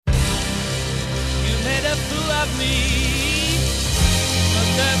left to love me, but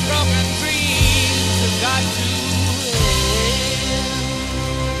their broken dreams have got to end.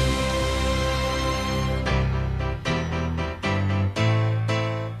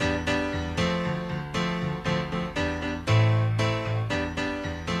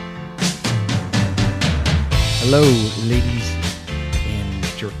 Hello, ladies and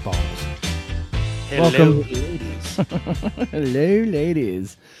jerkballs. Hello, Welcome. ladies. Hello,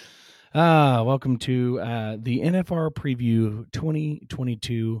 ladies. Welcome to the NFR Preview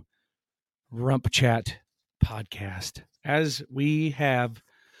 2022 Rump Chat podcast. As we have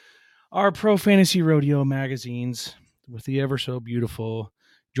our Pro Fantasy Rodeo magazines with the ever so beautiful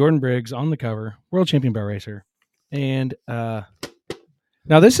Jordan Briggs on the cover, world champion barrel racer. And now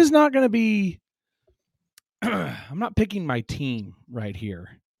this is not going to be, I'm not picking my team right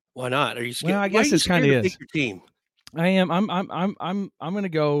here. Why not? Are you scared? Well, I Why guess are you it's kind scared of to is. pick your team? I am. I'm going to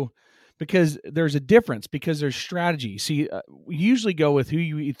go because there's a difference because there's strategy. See, we usually go with who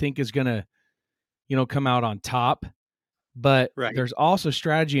you think is going to, come out on top, but Right. there's also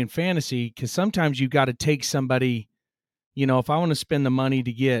strategy in fantasy because sometimes you got to take somebody. If I want to spend the money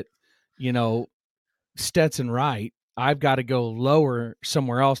to get, Stetson Wright, I've got to go lower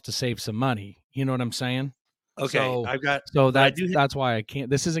somewhere else to save some money. You know what I'm saying? Okay, So, I've got. so but I that's why I can't.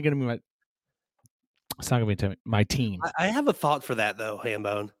 This isn't going to be my. It's not going to be my team. I have a thought for that though,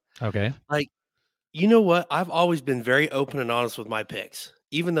 Hambone. Okay. Like, you know what? I've always been very open and honest with my picks,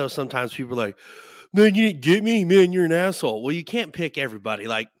 even though sometimes people are like, "Man, you didn't get me, man. You're an asshole." Well, you can't pick everybody.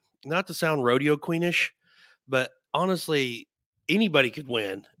 Like, not to sound rodeo queenish, but honestly, anybody could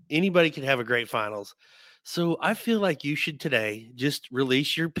win. Anybody could have a great finals. So I feel like you should today just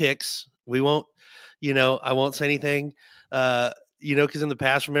release your picks. We won't, I won't say anything. Because in the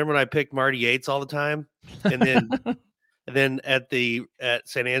past, remember when I picked Marty Yates all the time, and then at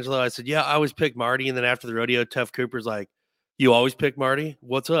San Angelo, I said, "Yeah, I always pick Marty." And then after the rodeo, Tough Cooper's like, "You always pick Marty?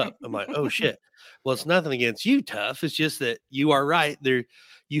 What's up?" I'm like, "Oh shit." Well, it's nothing against you, Tough. It's just that you are right.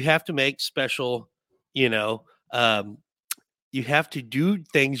 You have to make special, you have to do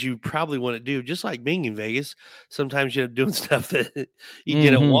things you probably want to do, just like being in Vegas. Sometimes you're doing stuff that you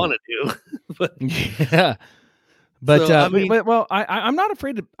didn't want to do. But yeah. But So, I mean- I'm not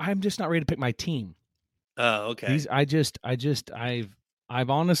afraid to. I'm just not ready to pick my team. oh, okay. I've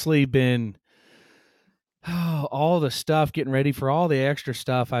honestly been all the stuff getting ready for all the extra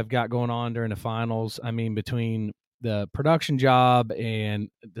stuff I've got going on during the finals. I mean, between the production job and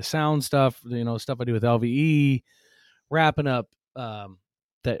the sound stuff, stuff I do with LVE, wrapping up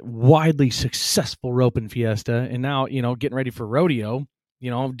that widely successful Roping Fiesta, and now getting ready for rodeo.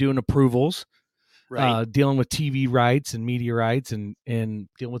 Doing approvals. Right. Dealing with TV rights and media rights and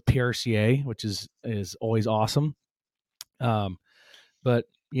dealing with PRCA, which is always awesome. But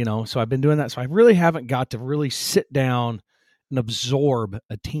so I've been doing that. So I really haven't got to really sit down and absorb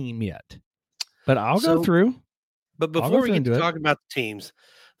a team yet, but I'll go through. But before we get to talk about the teams,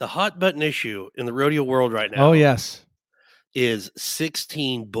 the hot button issue in the rodeo world right now. Oh yes. Is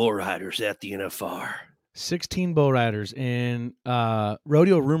 16 bull riders at the NFR. 16 bull riders in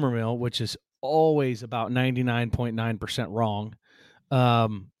Rodeo Rumor Mill, which is always about 99.9% wrong,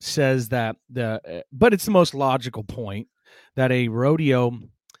 says that but it's the most logical point that a rodeo.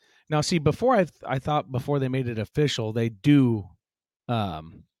 Now, see, before I thought before they made it official, they do a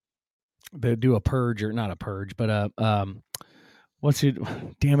purge, or not a purge, but what's it?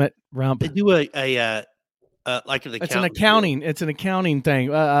 Damn it, Rump. They do a like an accounting. It's an accounting. It's an accounting thing.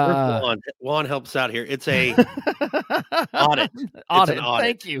 Juan helps out here. It's a audit. Audit. It's an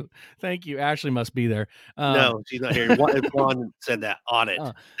audit. Thank you. Ashley must be there. No, she's not here. Juan said that audit.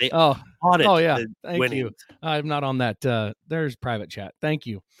 Audit. Oh yeah. Thank winnings. you. I'm not on that. There's private chat. Thank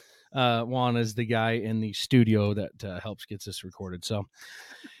you. Juan is the guy in the studio that helps gets this recorded. So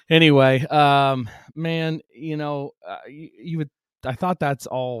anyway, man, you would. I thought that's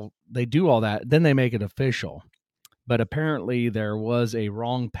all they do. All that, then they make it official. But apparently, there was a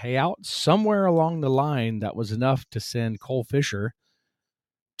wrong payout somewhere along the line that was enough to send Cole Fisher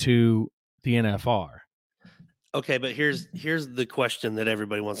to the NFR. Okay, but here's the question that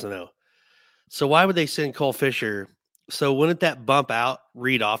everybody wants to know. So why would they send Cole Fisher? So wouldn't that bump out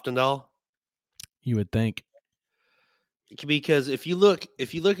Reed Oftendahl? You would think. Because if you look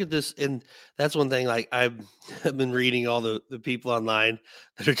at this, and that's one thing, like I've been reading all the people online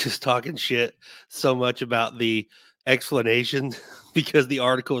that are just talking shit so much about the explanation because the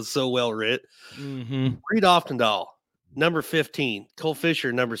article is so well written. Mm-hmm. Reed Oftendahl, number 15, Cole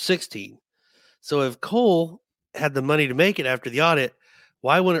Fisher, number 16. So if Cole had the money to make it after the audit,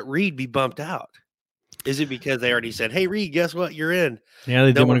 why wouldn't Reed be bumped out? Is it because they already said, "Hey, Reed, guess what? You're in"? Yeah,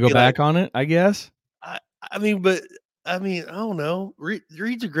 they didn't want to go back on it, I guess. I mean, I don't know.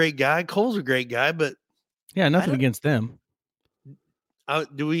 Reed's a great guy. Cole's a great guy, but Yeah, nothing don't- against them.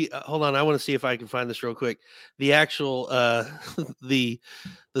 do we hold on? I want to see if I can find this real quick. The actual the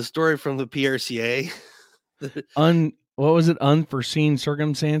story from the PRCA. What was it? Unforeseen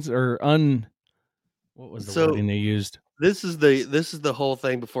circumstance or what was the So- wording they used? This is the whole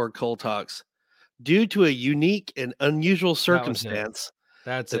thing before Cole talks. Due to a unique and unusual circumstance,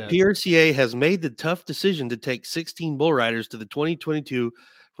 That's the it. PRCA has made the tough decision to take 16 bull riders to the 2022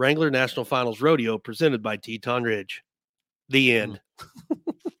 Wrangler National Finals Rodeo presented by Teton Ridge. The end.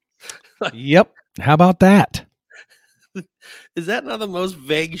 Yep. How about that? Is that not the most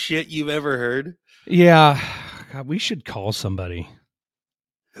vague shit you've ever heard? Yeah. God, we should call somebody.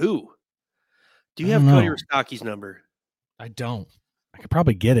 Who? Do you I have don't Cody know. Rostocki's number? I don't. I could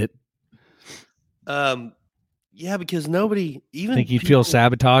probably get it. Yeah, because nobody even Think he'd feel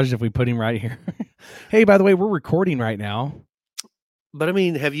sabotaged if we put him right here. Hey, by the way, we're recording right now. But I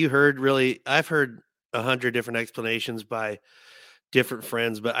mean, have you heard really? I've heard 100 different explanations by different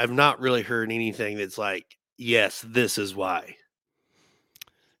friends, but I've not really heard anything that's like, yes, this is why.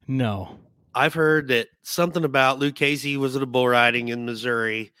 No. I've heard that something about Luke Casey was at a bull riding in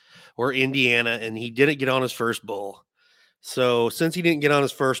Missouri or Indiana, and he didn't get on his first bull. So since he didn't get on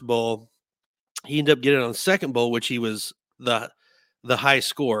his first bull, he ended up getting on the second bull, which he was the high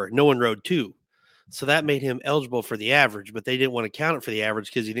score. No one rode two. So that made him eligible for the average, but they didn't want to count it for the average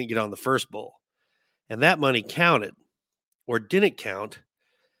because he didn't get on the first bull. And that money counted or didn't count.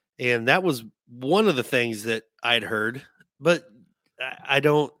 And that was one of the things that I'd heard, but I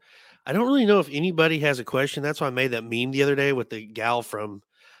don't really know if anybody has a question. That's why I made that meme the other day with the gal from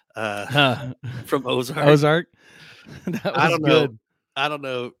from Ozark. Ozark. That was I don't good. know. I don't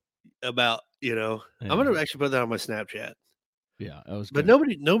know about, Yeah. I'm going to actually put that on my Snapchat. Yeah, that was But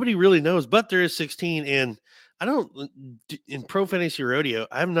good. nobody really knows. But there is 16, and I don't in Pro Fantasy Rodeo.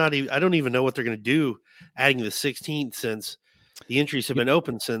 I don't even know what they're going to do adding the 16th since the entries have been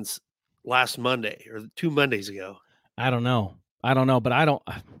open since last Monday or 2 Mondays ago. I don't know, but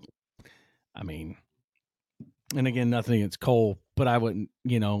I mean, and again, nothing against Cole, but I wouldn't,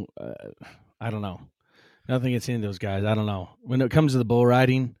 I don't know. Nothing against any of those guys. I don't know. When it comes to the bull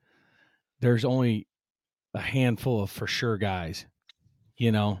riding, there's only a handful of for sure guys,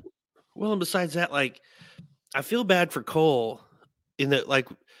 Well, and besides that, like, I feel bad for Cole in that, like,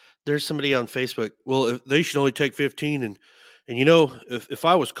 there's somebody on Facebook. Well, if they should only take 15, and if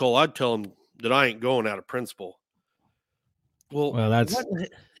I was Cole, I'd tell him that I ain't going out of principle. Well, that's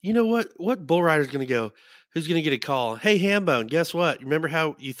what bull rider's going to go? Who's going to get a call? Hey, Hambone, guess what? Remember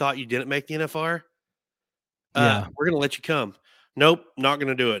how you thought you didn't make the NFR? Yeah. We're going to let you come. Nope, not going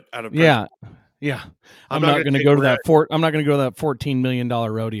to do it out of yeah. I'm not going to take go a to that ride. I'm not going to go to that $14 million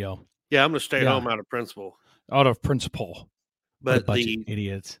rodeo Yeah, I'm going to stay Yeah. home out of principle. out of principle. What a But bunch of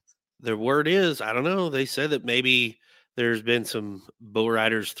idiots. the word is, I don't know. They said that maybe there's been some bull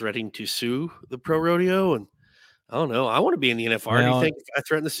riders threatening to sue the pro rodeo, and I don't know. I want to be in the NFR. Do Well- you think if I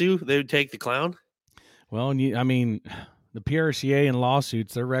threatened to sue, they would take the clown? Well, I mean, the PRCA and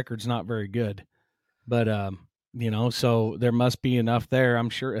lawsuits, their record's not very good, but so there must be enough there. I'm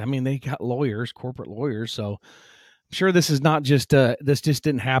sure. I mean, they got lawyers, corporate lawyers, so I'm sure this is not just this just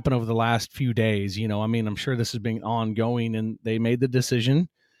didn't happen over the last few days. I mean, I'm sure this has been ongoing, and they made the decision,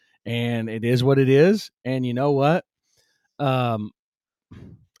 and it is what it is. And you know what? I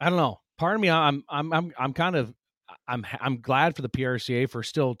don't know. Part of me, I'm kind of I'm glad for the PRCA for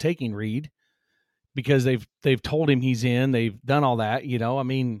still taking Reed, because they've told him he's in. They've done all that. I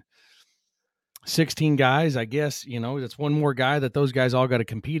mean, 16 guys, I guess, that's one more guy that those guys all got to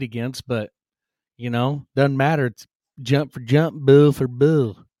compete against, but doesn't matter. It's jump for jump, bull for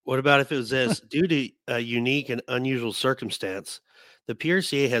bull. What about if it was this? Due to a unique and unusual circumstance, the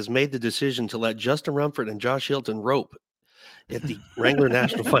PRCA has made the decision to let Justin Rumford and Josh Hilton rope at the Wrangler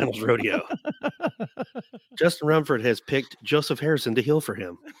National Finals Rodeo. Justin Rumford has picked Joseph Harrison to heel for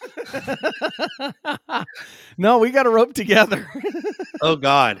him. No, we got to rope together. Oh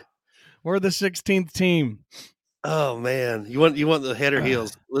God. We're the 16th team. Oh man. You want the head or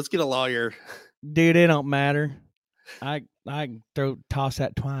heels? Let's get a lawyer. Dude, it don't matter. I can toss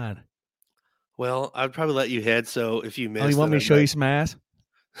that twine. Well, I'd probably let you head. So if you miss, Oh, you want me to show you some ass?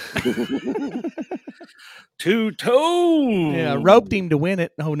 Two-toe. Yeah, roped him to win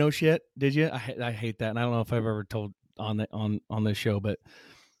it. Oh, no shit. Did you? I hate that. And I don't know if I've ever told on this show, but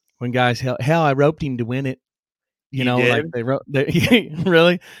when guys, hell, I roped him to win it. You Like did? they wrote.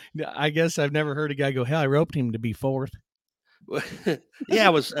 Really? I guess I've never heard a guy go, hell, I roped him to be fourth. Yeah, I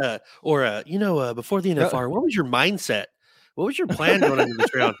was before the NFR, what was your mindset What was your plan going into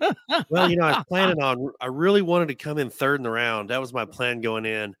this round? Well, I really wanted to come in third in the round. That was my plan going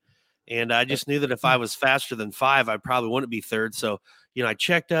in. And I just knew that if I was faster than 5, I probably wouldn't be third. So, I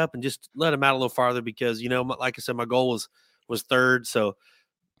checked up and just let him out a little farther because, like I said, my goal was third. So,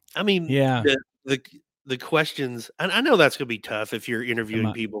 I mean, Yeah. the questions, and I know that's going to be tough if you're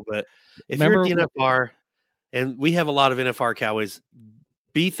interviewing people, but if Remember, you're at the NFR, and we have a lot of NFR Cowboys,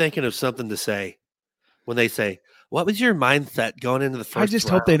 be thinking of something to say when they say, what was your mindset going into the first I just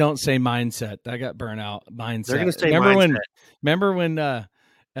round? hope they don't say mindset. I got burnout. Mindset. They're going to say remember when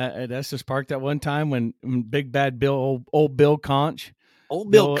at Estes Park that one time when Big Bad Bill, old Bill Conch.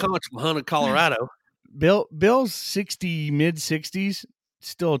 Old Bill Conch from Hunter, Colorado. Bill's mid 60s,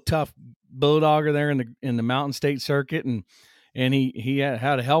 still a tough bulldogger there in the Mountain State Circuit, and he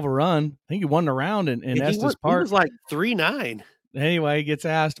had a hell of a run. I think he won the round in Estes Park. He was like 3-9. Anyway, he gets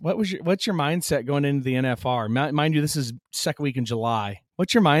asked, what's your mindset going into the NFR? Mind you, this is second week in July.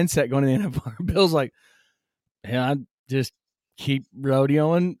 What's your mindset going into the NFR? Bill's like, yeah, I just keep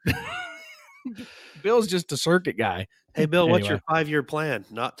rodeoing. Bill's just a circuit guy. Hey, Bill, what's your 5-year plan?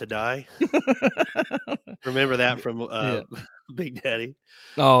 Not to die. Remember that from Big Daddy.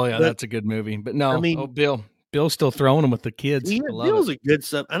 Oh, yeah, that's a good movie. But no, Bill's still throwing them with the kids. Bill's a good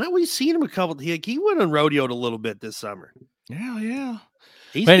stuff. I know we've seen him a couple. He went and rodeoed a little bit this summer. Yeah.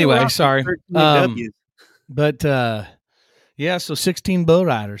 Anyway, sorry. So 16 bull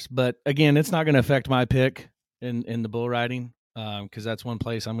riders. But again, it's not going to affect my pick in the bull riding because that's one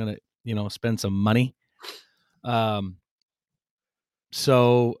place I'm going to, spend some money.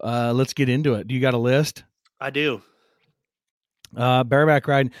 So let's get into it. Do you got a list? I do. Bareback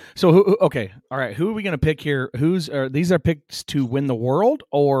riding. So okay. All right. Who are we going to pick here? These are picks to win the world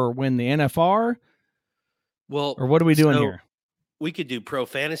or win the NFR? Well, or what are we doing here? We could do pro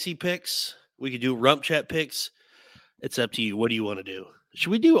fantasy picks. We could do rump chat picks. It's up to you. What do you want to do?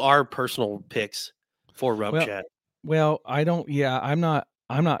 Should we do our personal picks for rump chat? Well, I'm not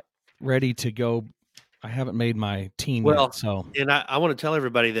ready to go. I haven't made my team yet. So, and I want to tell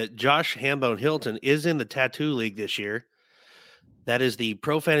everybody that Josh Hambone Hilton is in the Tattoo League this year. That is the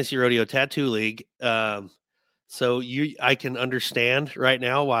Pro Fantasy Rodeo Tattoo League. So I can understand right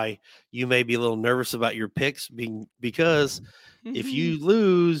now why you may be a little nervous about your picks because if you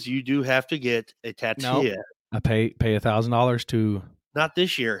lose, you do have to get a tattoo. Nope. I pay $1,000 to. Not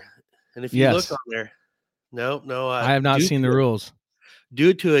this year. And if you look on there, no. I have not seen the rules.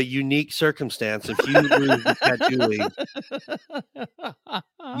 Due to a unique circumstance, if you lose the Tattoo League,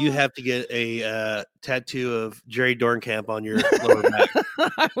 you have to get a tattoo of Jerry Dornkamp on your lower back.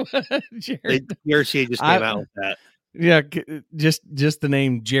 The RCA just came out with that. Yeah, just the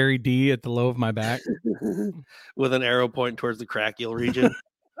name Jerry D at the low of my back. With an arrow pointing towards the crackial region.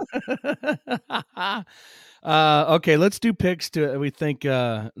 Okay, let's do picks to we think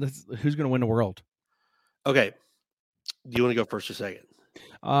who's going to win the world. Okay. Do you want to go first or second?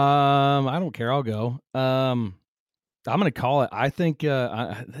 I don't care. I'll go. I'm going to call it. I think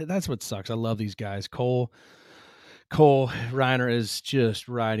that's what sucks. I love these guys. Cole Reiner is just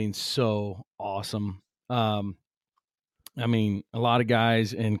riding so awesome. I mean, a lot of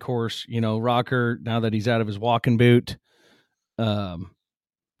guys, and of course, Rocker, now that he's out of his walking boot,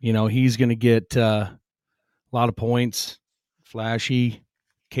 he's going to get a lot of points. Flashy.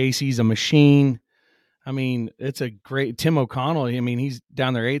 Casey's a machine. I mean, it's a great Tim O'Connell. I mean, he's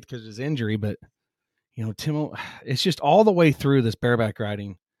down there 8th because of his injury, but it's just all the way through this bareback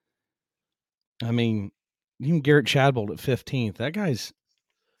riding. I mean, even Garrett Chadbolt at 15th. That guy's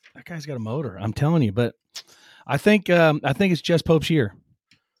got a motor. I'm telling you. But I think it's Jess Pope's year.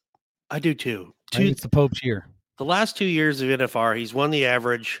 I do too. I think it's the Pope's year. The last 2 years of NFR, he's won the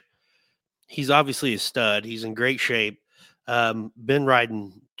average. He's obviously a stud. He's in great shape. Been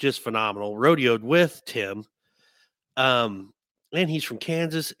riding just phenomenal. Rodeoed with Tim. And he's from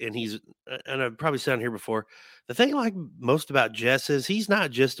Kansas, and I've probably said on here before, the thing I like most about Jess is he's not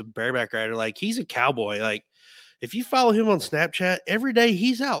just a bareback rider. Like, he's a cowboy. Like, if you follow him on Snapchat, every day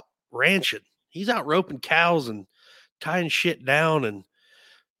he's out ranching. He's out roping cows and tying shit down and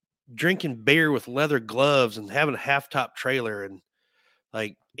drinking beer with leather gloves and having a half-top trailer. And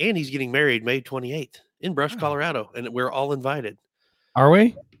he's getting married May 28th in Brush, Colorado, and we're all invited. Are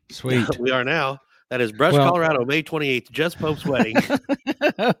we? Sweet. We are now. That is Brush, Colorado, May 28th, Jess Pope's wedding.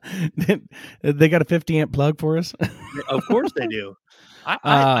 They got a 50-amp plug for us? Of course they do.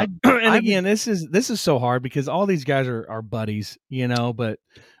 And again, this is so hard because all these guys are buddies, but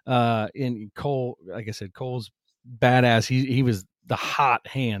in Cole, like I said, Cole's badass. He was the hot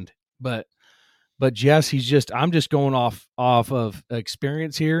hand, but Jess, I'm just going off of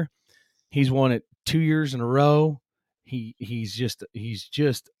experience here. He's won it 2 years in a row. he's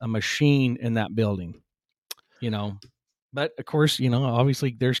just a machine in that building, you know. But of course, you know,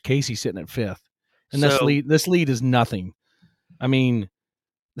 obviously there's Casey sitting at 5th, and So this lead is nothing. I mean,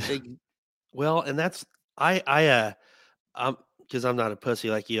 well, and that's because I'm not a pussy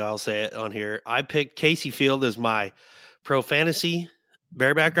like you. I'll say it on here. I picked Casey Field as my pro fantasy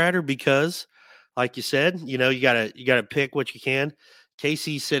bareback rider because, like you said, you know, you gotta pick what you can.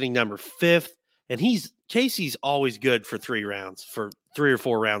 Casey's sitting number 5th, and Casey's always good for 3 rounds, for 3 or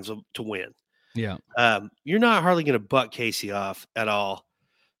 4 rounds to win. yeah. You're not hardly going to buck Casey off at all.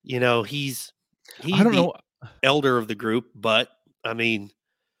 You know, he's I don't the know. elder of the group, but I mean,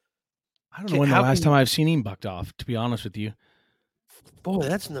 I don't know when the last time I've seen him bucked off, to be honest with you. boy,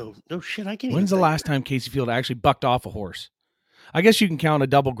 that's no shit. I can't. When's the last time Casey Field actually bucked off a horse? I guess you can count a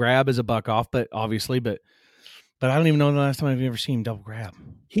double grab as a buck off, but obviously, but I don't even know the last time I've ever seen him double grab.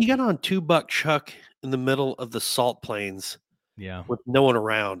 He got on 2-buck chuck in the middle of the salt plains. Yeah. With no one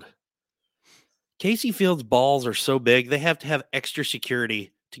around. Casey Field's balls are so big, they have to have extra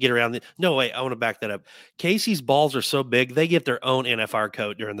security to get around the. No, wait, I want to back that up. Casey's balls are so big, they get their own NFR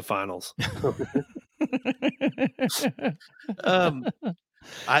coat during the finals.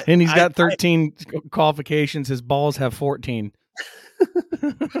 And he's got 13 qualifications. His balls have 14.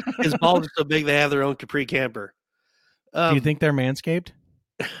 His balls are so big, they have their own Capri camper. Do you think they're Manscaped?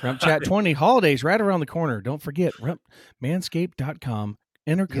 Rump Chat 20 holidays right around the corner. Don't forget manscaped.com.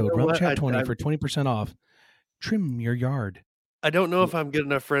 Enter code RumpChat20 for 20% off. Trim your yard. I don't know if I'm good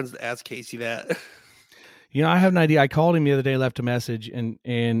enough friends to ask Casey that. You know, I have an idea. I called him the other day, left a message,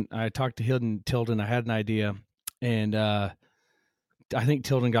 and I talked to Tilden. I had an idea, and I think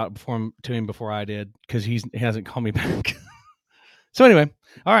Tilden got to him before I did because he hasn't called me back. So anyway,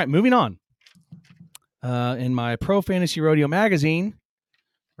 all right, moving on. In my Pro Fantasy Rodeo magazine,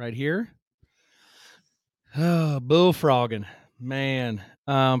 right here. Oh, bullfrogging, man.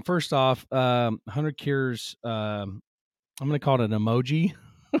 First off, Hunter Cures. I'm going to call it an emoji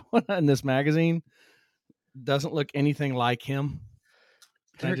in this magazine. Doesn't look anything like him.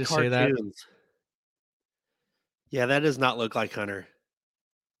 Can I just say that? Yeah, that does not look like Hunter.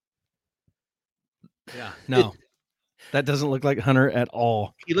 Yeah, no. That doesn't look like Hunter at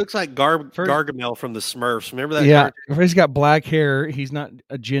all. He looks like Gargamel from the Smurfs. Remember that? Yeah, he's got black hair. He's not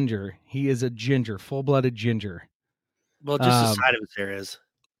a ginger. He is a ginger, full-blooded ginger. Well, just the side of his hair is.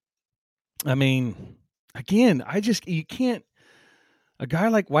 I mean, again, you can't. A guy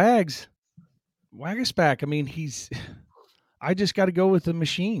like Wagasback, I mean, I just got to go with the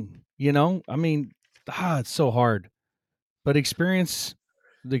machine, you know? I mean, it's so hard. But the experience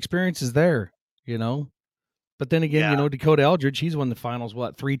is there, you know? But then again, you know, Dakota Eldridge, he's won the finals,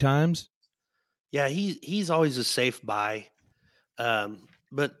 3 times? Yeah, he's always a safe buy.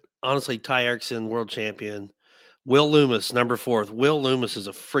 But honestly, Ty Erickson, world champion. Will Loomis, number 4th. Will Loomis is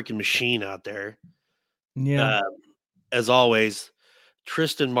a freaking machine out there. Yeah. As always,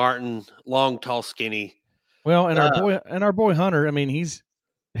 Tristan Martin, long, tall, skinny. Well, and our boy Hunter, I mean, he said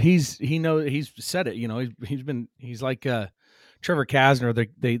it, you know, he's like Trevor Kasner.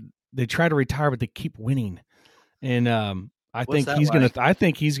 They try to retire, but they keep winning. And I think he's gonna.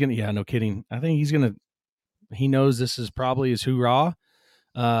 Yeah, no kidding. I think he's gonna. He knows this is probably his hoorah.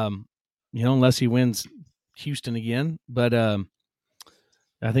 You know, unless he wins Houston again. But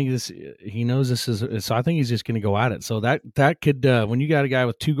I think he knows this is. So I think he's just gonna go at it. So that could when you got a guy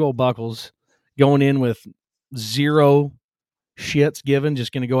with 2 gold buckles going in with 0 shits given,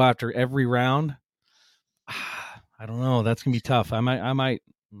 just gonna go after every round. I don't know. That's gonna be tough. I'm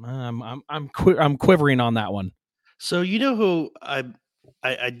quivering on that one. So you know who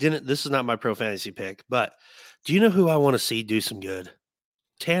I didn't. This is not my pro fantasy pick, but do you know who I want to see do some good?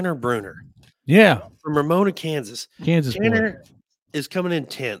 Tanner Bruner. Yeah, from Ramona, Kansas. Tanner is coming in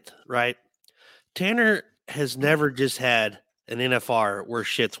 10th, right? Tanner has never just had an NFR where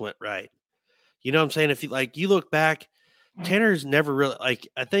shits went right. You know what I'm saying? If you look back, Tanner's never really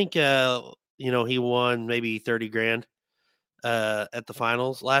I think you know, he won maybe 30 grand at the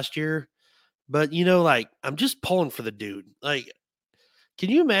finals last year. But you know, I'm just pulling for the dude. Can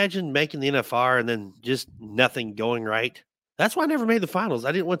you imagine making the NFR and then just nothing going right? That's why I never made the finals.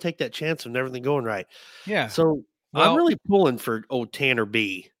 I didn't want to take that chance of everything going right. Yeah. So I'm really pulling for old Tanner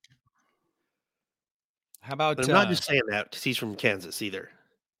B. How about? But I'm not just saying that because he's from Kansas either.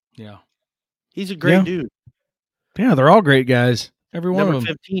 Yeah. He's a great dude. Yeah, they're all great guys. Every one of them.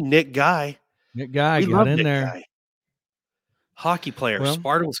 15, Nick Guy. Nick Guy got in there. Guy. Hockey player,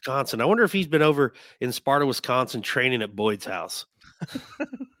 Sparta, Wisconsin. I wonder if he's been over in Sparta, Wisconsin, training at Boyd's house.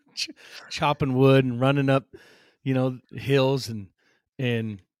 Chopping wood and running up, you know, hills and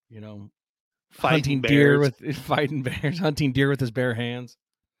you know, hunting deer with fighting bears, hunting deer with his bare hands.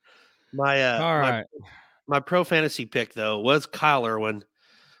 My All right. my pro fantasy pick though was Kyle Irwin.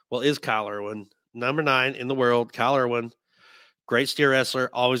 Well, is Kyle Irwin number 9 in the world? Kyle Irwin, great steer wrestler,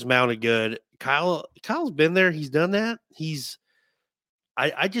 always mounted good. Kyle's been there. He's done that.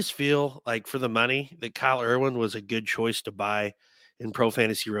 I just feel like for the money that Kyle Irwin was a good choice to buy in pro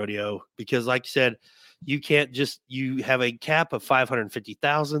fantasy rodeo because, like you said, you have a cap of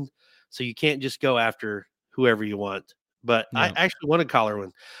 550,000, so you can't just go after whoever you want. But No. I actually wanted Kyle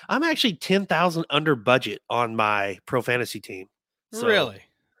Irwin. I'm actually 10,000 under budget on my pro fantasy team. So, Really?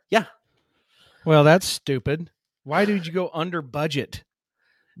 Yeah. Well, that's stupid. Why did you go under budget?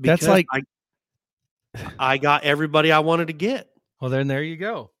 Because That's like I got everybody I wanted to get. well, then there you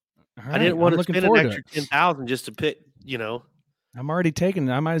go. All I right, didn't want I'm to looking spend an forward to extra it. 10,000 just to pick. I'm already taking.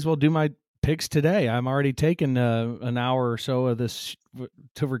 I might as well do my picks today. I'm already taking an hour or so of this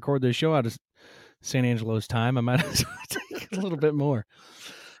to record this show out of San Angelo's time. I might as well take a little bit more.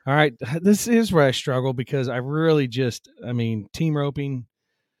 All right, this is where I struggle because I really team roping.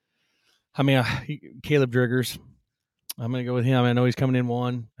 Caleb Driggers. I'm going to go with him. I know he's coming in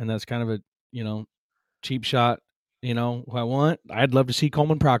 1, and that's kind of a cheap shot. Who I want. I'd love to see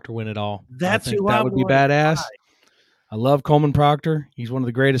Coleman Proctor win it all. That's I think who that I would be want to badass. buy. I love Coleman Proctor. He's one of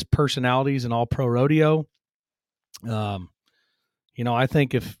the greatest personalities in all pro rodeo. I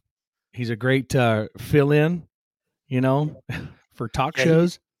think if he's a great fill-in, for talk Yeah,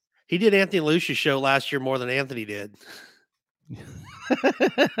 shows. He did Anthony Lucia's show last year more than Anthony did.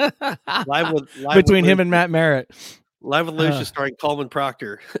 Between him and Matt Merritt. Live with Lucia starring Coleman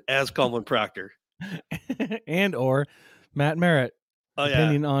Proctor as Coleman Proctor. and or Matt Merritt,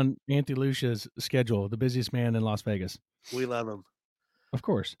 depending yeah. on Anthony Lucia's schedule, the busiest man in Las Vegas. We love him. Of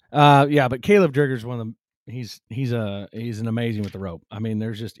course. But Caleb Drigger's one of them. He's an amazing with the rope. I mean,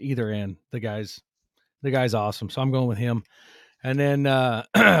 there's just either end. The guy's awesome. So I'm going with him. And then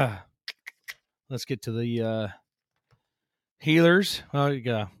let's get to the healers. Well, you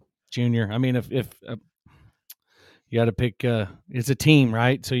got Junior. I mean, if you got to pick, it's a team,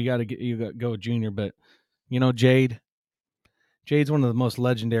 right? So you got to go with Junior. But Jade's one of the most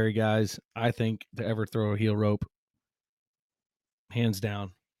legendary guys I think to ever throw a heel rope, hands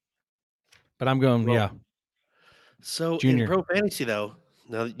down. But I'm going, So Junior. in pro fantasy, though,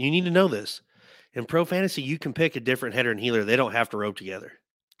 now you need to know this. In pro fantasy, you can pick a different header and healer. They don't have to rope together.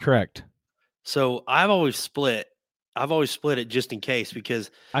 Correct. So I've always split it just in case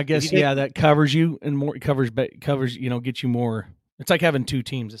because I guess that covers you and more covers gets you more. It's like having 2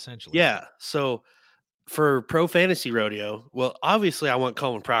 teams essentially. Yeah. So for pro fantasy rodeo, well, obviously I want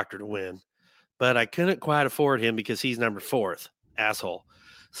Coleman Proctor to win, but I couldn't quite afford him because he's number 4th, asshole.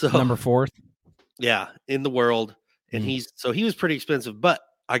 So number 4th. Yeah, in the world, and he was pretty expensive, but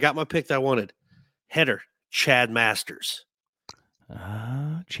I got my pick that I wanted. Header, Chad Masters.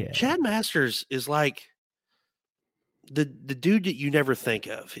 Chad Masters is like the dude that you never think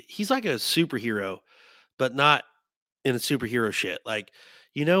of. He's like a superhero, but not in a superhero shit. Like,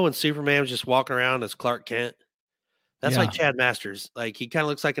 when Superman was just walking around as Clark Kent, that's like Chad Masters. Like, he kind of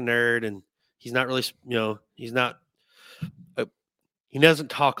looks like a nerd, and he's not really, he's not. He doesn't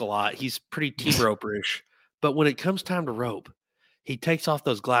talk a lot. He's pretty team-roper-ish. But when it comes time to rope, he takes off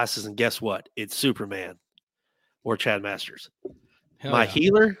those glasses, and guess what? It's Superman or Chad Masters. My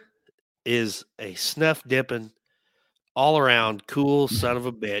healer is a snuff-dipping, all-around cool son of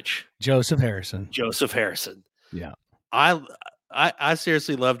a bitch. Joseph Harrison. Yeah. I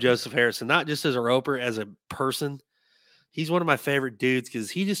seriously love Joseph Harrison, not just as a roper, as a person. He's one of my favorite dudes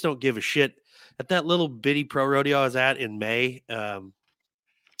because he just don't give a shit. At that little bitty pro rodeo I was at in May,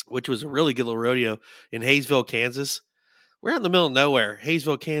 which was a really good little rodeo in Hayesville, Kansas. We're out in the middle of nowhere,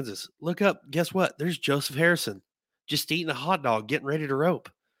 Hayesville, Kansas. Look up. Guess what? There's Joseph Harrison just eating a hot dog, getting ready to rope.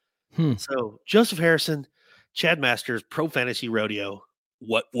 So Joseph Harrison, Chad Masters, Pro Fantasy Rodeo.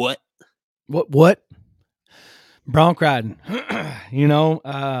 What? Bronc riding. I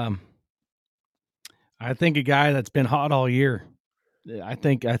think a guy that's been hot all year. I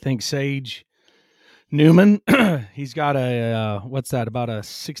think Sage Newman, he's got about a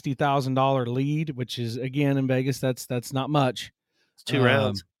 $60,000 lead, which is, again, in Vegas, that's not much. It's 2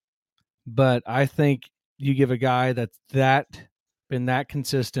 rounds. But I think you give a guy that's been that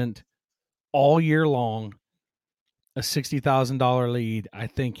consistent all year long a $60,000 lead. I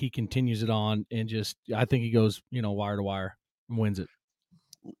think he continues it on and I think he goes, wire to wire and wins it.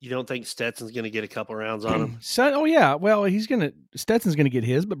 You don't think Stetson's going to get a couple rounds on him? Well, Stetson's going to get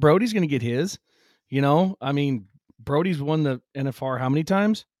his, but Brody's going to get his. Brody's won the NFR how many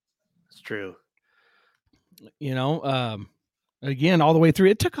times? It's true. again all the way through.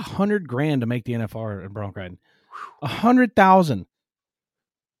 It took $100,000 to make the NFR in bronc riding. 100,000.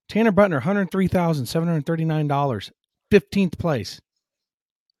 Tanner Butner, $103,739, 15th place.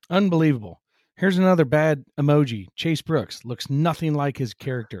 Unbelievable. Here's another bad emoji. Chase Brooks looks nothing like his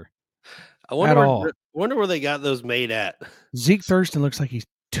character. I wonder At where, all. wonder where they got those made at. Zeke Thurston looks like he's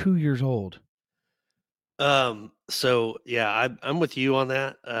 2 years old. So yeah, I'm with you on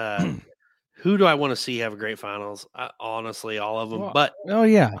that. Who do I want to see have a great finals? Honestly, all of them. Well, but oh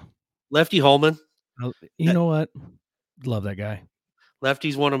yeah, Lefty Holman. You know what? Love that guy.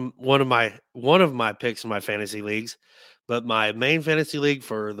 Lefty's one of my picks in my fantasy leagues, but my main fantasy league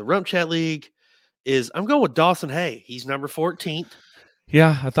for the Rump Chat League is I'm going with Dawson Hay. He's number 14th.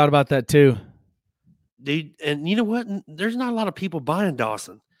 Yeah, I thought about that too. Dude, and you know what? There's not a lot of people buying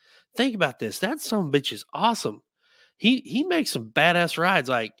Dawson. Think about this. That son of a bitch is awesome. He makes some badass rides.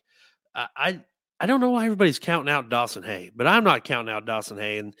 Like I don't know why everybody's counting out Dawson Hay, but I'm not counting out Dawson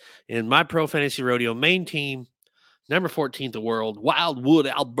Hay. And in my Pro Fantasy Rodeo main team, number 14th in the world, Wildwood,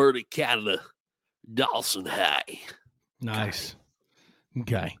 Alberta, Canada, Dawson Hay. Nice.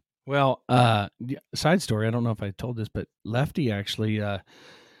 Okay. Well, side story. I don't know if I told this, but Lefty actually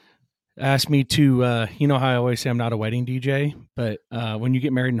asked me to, you know how I always say I'm not a wedding DJ, but when you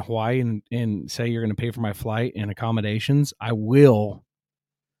get married in Hawaii and say you're going to pay for my flight and accommodations, I will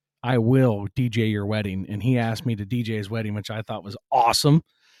DJ your wedding. And he asked me to DJ his wedding, which I thought was awesome.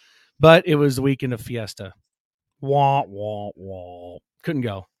 But it was the weekend of Fiesta. Wah, wah, wah. Couldn't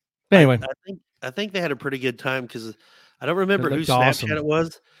go. Anyway. I think they had a pretty good time because I don't remember whose Snapchat it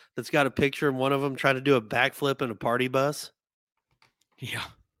was that's got a picture of one of them trying to do a backflip in a party bus. Yeah.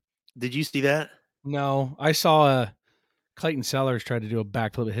 Did you see that? No. I saw Clayton Sellers tried to do a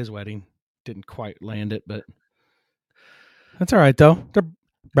backflip at his wedding. Didn't quite land it, but that's all right, though. They're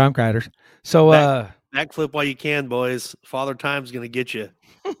bronc riders. So backflip while you can, boys. Father Time's going to get you.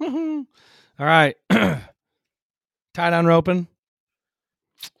 All right. Tie down roping.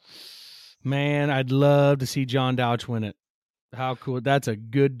 Man, I'd love to see John Douch win it. How cool. That's a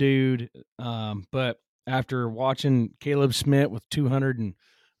good dude. But after watching Caleb Smith with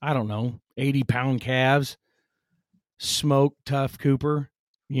 80-pound calves, smoke Tough Cooper,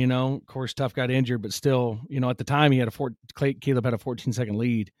 of course, Tough got injured, but still, at the time he had Caleb had a 14-second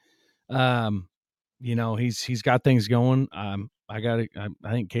lead. He's got things going. I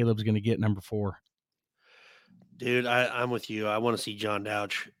think Caleb's going to get number 4. Dude, I'm with you. I want to see John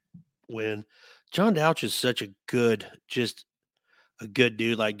Douch win. John Douch is such a good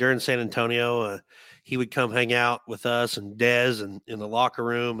dude. Like during San Antonio, he would come hang out with us and Dez and in the locker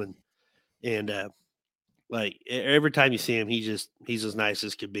room and like every time you see him, he's as nice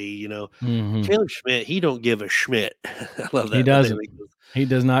as could be, Mm-hmm. Caleb Schmidt, he don't give a schmidt. I love that. He doesn't. He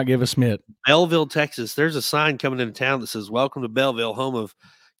does not give a schmidt. Belleville, Texas. There's a sign coming into town that says, "Welcome to Belleville, home of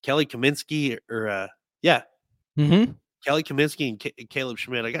Kelly Kaminsky," or Mm-hmm. Kelly Kaminsky and Caleb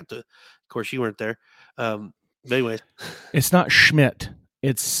Schmidt. Of course, you weren't there. But anyways, it's not Schmidt.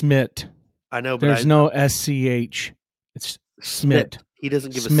 It's Smith. I know, but there's no SCH. It's Smith. He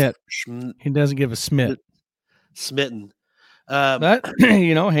doesn't give Smith. He doesn't give a Smith. Smitten. But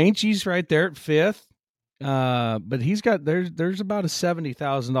Hainchy's right there at 5th. But he's got there's about a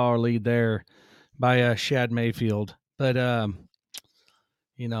 $70,000 lead there by Shad Mayfield. But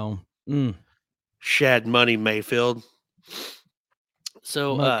Shad Money Mayfield.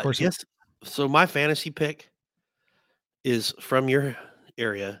 So of course, yes. So my fantasy pick is from your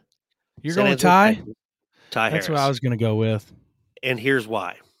area. You're going Ty? Ty Harris. That's what I was going to go with. And here's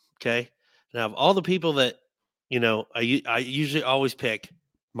why. Okay. Now, of all the people that, I usually always pick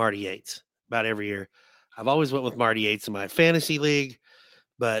Marty Yates about every year. I've always went with Marty Yates in my fantasy league,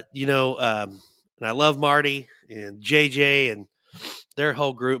 but, and I love Marty and JJ and their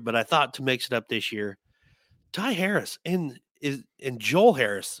whole group, but I thought to mix it up this year, Ty Harris and Joel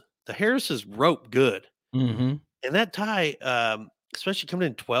Harris. The Harris's rope good. Mm-hmm. And that Ty, especially coming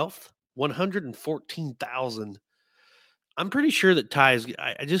in 12th, 114,000. I'm pretty sure that Ty is.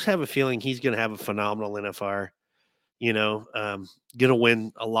 I just have a feeling he's going to have a phenomenal NFR. Going to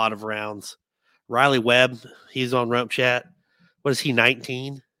win a lot of rounds. Riley Webb, he's on Rump Chat. What is he?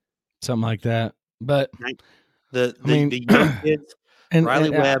 19, something like that. But the young kids, and Riley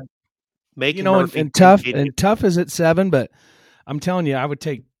Webb, making Murphy, and Tough is at 7. But I'm telling you, I would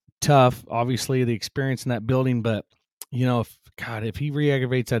take Tough. Obviously, the experience in that building, but if he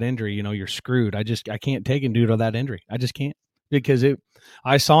re-aggravates that injury, you're screwed. I can't take him due to that injury. I just can't, because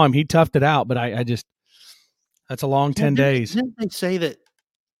I saw him, he toughed it out, but I just, that's a long 10 days. Didn't they say that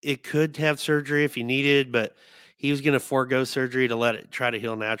it could have surgery if he needed, but he was going to forego surgery to let it try to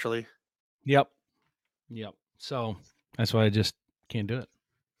heal naturally? Yep. So That's why I just can't do it.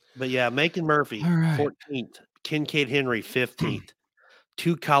 But yeah, Macon Murphy, All right. 14th. Kincaid Henry, 15th.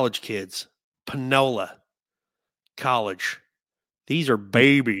 2 college kids. Panola College. These are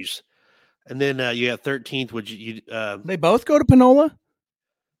babies. And then you have 13th, which you They both go to Panola?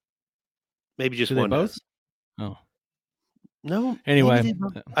 maybe just Do they one both? does. Oh. No. maybe Anyway, they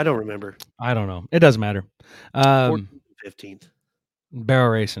both- I don't remember. I don't know. It doesn't matter. 14th and 15th. Barrel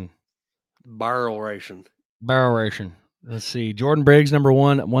racing. Barrel racing. Barrel racing. Let's see. Jordan Briggs, number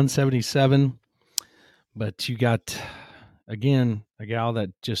 1 at 177. But you got, again, a gal that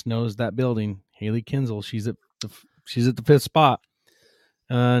just knows that building, Haley Kinzel. She's at the 5th spot.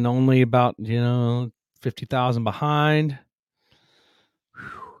 And only about, 50,000 behind.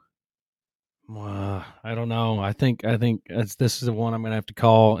 I don't know. I think this is the one I'm going to have to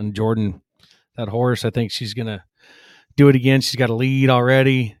call. And Jordan, that horse, I think she's going to do it again. She's got a lead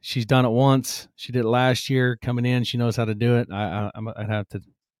already. She's done it once. She did it last year coming in. She knows how to do it. I'd have to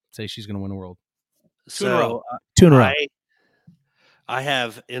say she's going to win the world. Two in a row. Two in a row. I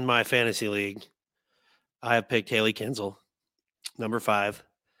have in my fantasy league, I have picked Haley Kinzel, number 5.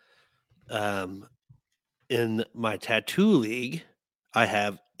 In my tattoo league, I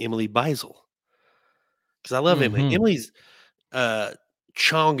have Emily Beisel. Because I love Emily. Emily's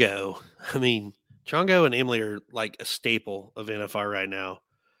Chongo. I mean, Chongo and Emily are like a staple of NFR right now.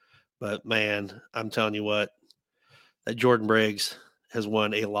 But man, I'm telling you what, that Jordan Briggs has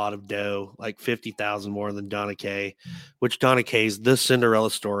won a lot of dough, like 50,000 more than Donna Kay, which Donna Kay's the Cinderella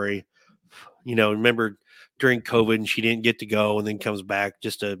story. Remember during COVID and she didn't get to go and then comes back,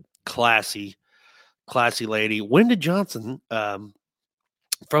 just a classy lady. Wenda Johnson from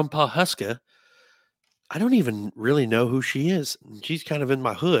Pawhuska. I don't even really know who she is. She's kind of in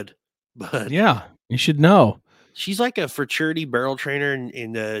my hood, but yeah, you should know. She's like a fraternity barrel trainer,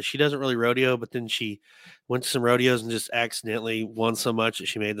 and she doesn't really rodeo, but then she went to some rodeos and just accidentally won so much that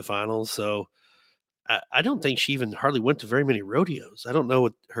she made the finals. So I don't think she even hardly went to very many rodeos. I don't know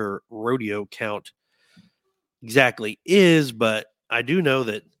what her rodeo count exactly is, but I do know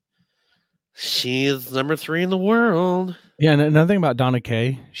that she is number 3 in the world. Yeah, and another thing about Donna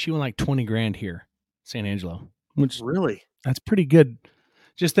Kay, she won like 20 grand here, San Angelo, which Really, that's pretty good.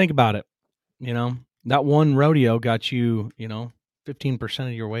 Just think about it. That one rodeo got you, 15%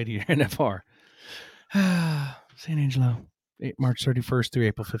 of your way to your NFR. San Angelo, March 31st through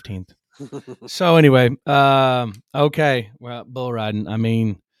April 15th. So anyway, okay. Well, bull riding. I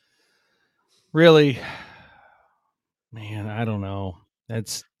mean, really, man, I don't know.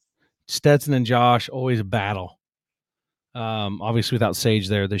 That's Stetson and Josh, always a battle. Obviously without Sage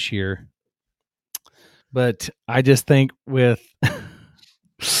there this year. But I just think with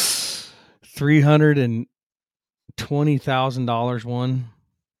 $320,000 won,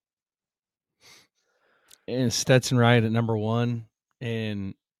 and Stetson Wright at number 1,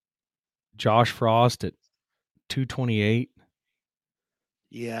 and Josh Frost at 228.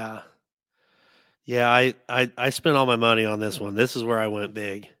 Yeah. I spent all my money on this one. This is where I went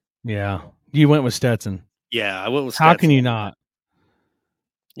big. Yeah, you went with Stetson. Yeah, I went with Stetson. How can you not?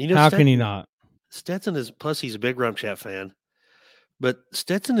 How can you not? Stetson is, plus he's a big Rump Chat fan, but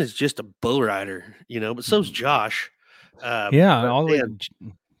Stetson is just a bull rider, but so's Josh. Yeah, all the way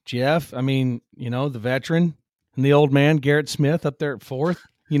Jeff. I mean, the veteran and the old man, Garrett Smith, up there at 4th.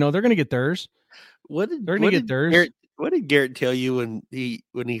 They're going to get theirs. They're going to get theirs. What did Garrett tell you when he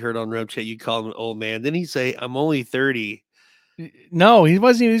heard on Rump Chat you called him an old man? Didn't he say, "I'm only 30"? No, he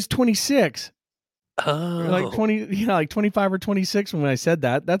wasn't. He was 26. Oh, like 20, like 25 or 26 when I said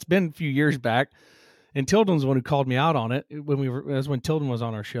that. That's been a few years back. And Tilden's the one who called me out on it that's when Tilden was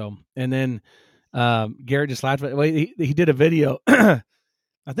on our show. And then Garrett just laughed. He did a video. I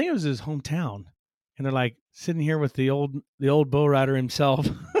think it was his hometown. And they're like sitting here with the old bull rider himself.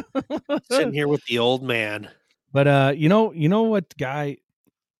 Sitting here with the old man. But you know what guy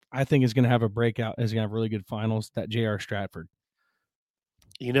I think is going to have a breakout, is going to have really good finals? That J.R. Stratford.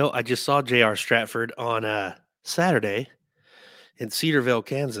 I just saw J.R. Stratford on Saturday in Cedarville,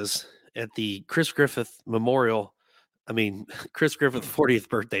 Kansas, at the Chris Griffith 40th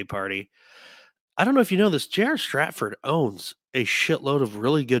birthday party. I don't know if you know this, J.R. Stratford owns a shitload of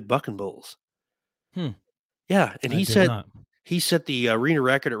really good bucking bulls. Yeah, and he set the arena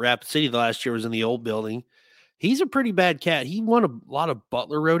record at Rapid City last year. Was in the old building. He's a pretty bad cat. He won a lot of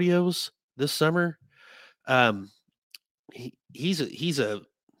Butler rodeos this summer. He's a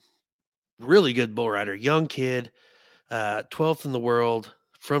really good bull rider, young kid, 12th in the world,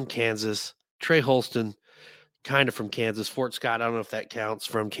 from Kansas. Trey Holston, kind of from Kansas. Fort Scott, I don't know if that counts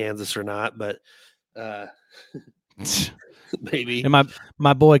from Kansas or not, but maybe. And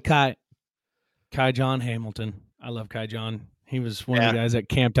my boy Kai John Hamilton. I love Kai John. He was one of Yeah. the guys that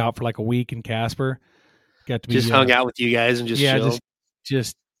camped out for like a week in Casper. Got to be Just hung out with you guys and just chilled.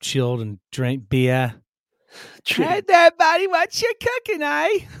 just chilled and drank beer. Hey there, buddy, what you cooking,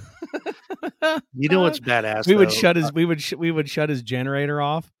 eh? You know what's badass? We would though? shut his we would shut his generator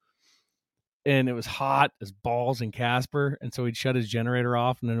off, and it was hot as balls in Casper, and so we'd shut his generator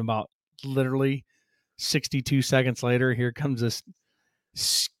off, and then about literally 62 seconds later, here comes this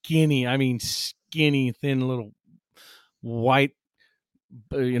skinny, thin little white,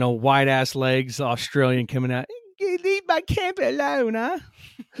 white ass legs Australian coming out. You leave my camp alone, huh?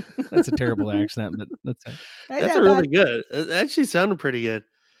 That's a terrible accent, but that's really good. It actually sounded pretty good.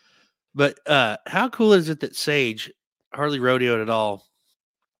 But how cool is it that Sage hardly rodeoed at all?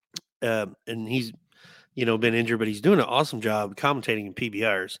 And he's, been injured, but he's doing an awesome job commentating in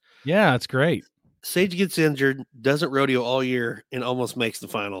PBRs. Yeah, it's great. Sage gets injured, doesn't rodeo all year, and almost makes the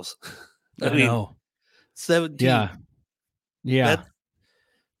finals. I know. 17. Yeah.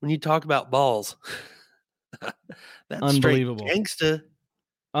 When you talk about balls, that's unbelievable. Gangsta.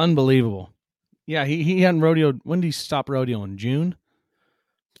 Unbelievable. Yeah, he hadn't rodeoed. When did he stop rodeoing? June?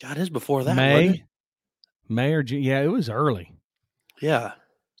 God, it was before that. May or June. Yeah, it was early. Yeah.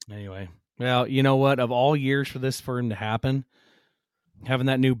 Anyway, well, you know what? Of all years for him to happen, having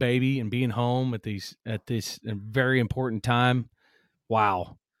that new baby and being home at this very important time,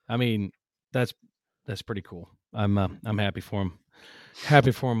 wow. I mean, that's pretty cool. I'm happy for him.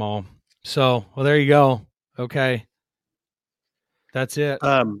 Happy for them all. So, well, there you go. Okay. That's it.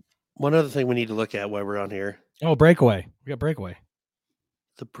 One other thing we need to look at while we're on here. Oh, Breakaway. We got Breakaway.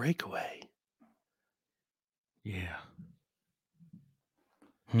 The Breakaway. Yeah.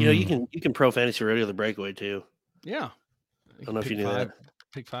 You can pro fantasy rodeo the Breakaway too. Yeah. I don't know if you knew that.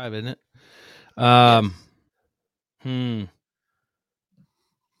 Pick 5, isn't it? Yes.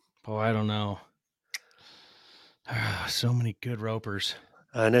 Boy, I don't know. So many good ropers.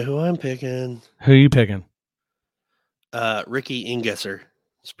 I know who I'm picking. Who are you picking? Ricky Ingesser,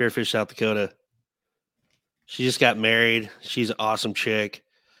 Spearfish, South Dakota. She just got married. She's an awesome chick.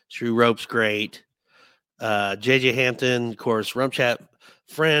 She ropes great. JJ Hampton, of course, Rump Chat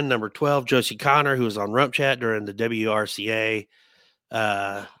friend, number 12, Josie Connor, who was on Rump Chat during the WRCA,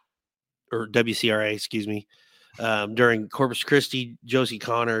 or WCRA, excuse me. During Corpus Christi, Josie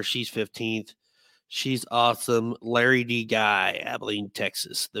Connor, she's 15th. She's awesome. Larry D. Guy, Abilene,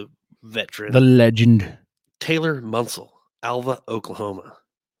 Texas, the veteran. The legend. Taylor Munsell, Alva, Oklahoma.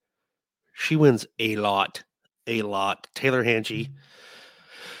 She wins a lot. Taylor Hanchey,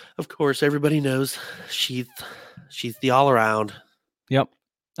 of course, everybody knows she's the all around. Yep.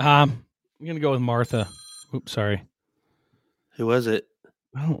 I'm gonna go with Martha. Oops, sorry. Who was it?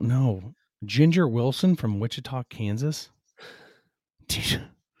 I don't know. Ginger Wilson from Wichita, Kansas. Do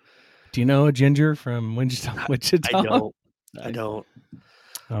you know a Ginger from Wichita? I don't. I don't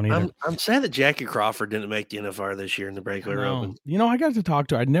either. I'm sad that Jackie Crawford didn't make the NFR this year in the Breakaway Roping. I got to talk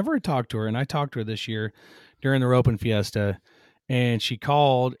to her. I'd never talked to her, and I talked to her this year during the Roping Fiesta, and she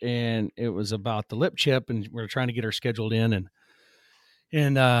called, and it was about the lip chip, and we were trying to get her scheduled in,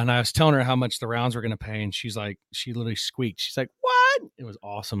 and I was telling her how much the rounds were going to pay, and she literally squeaked. She's like, "What?" It was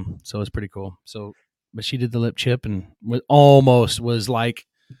awesome. So it was pretty cool. So, but she did the lip chip and was like,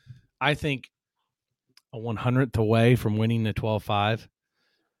 I think, a 100th away from winning the 12.5.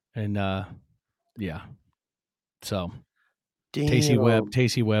 And yeah. So Tacey Webb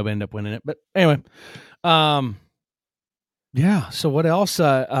ended up winning it. But anyway, yeah. So what else?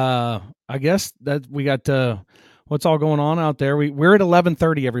 I guess that we got what's all going on out there. We're at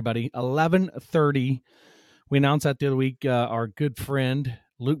 11:30, everybody. 11:30. We announced that the other week. Our good friend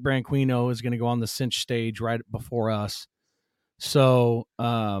Luke Branquino is going to go on the Cinch stage right before us. So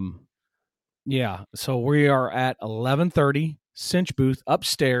yeah. So we are at 11:30 Cinch booth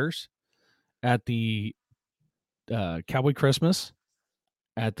upstairs at the Cowboy Christmas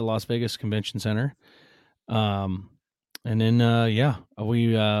at the Las Vegas Convention Center. And then yeah,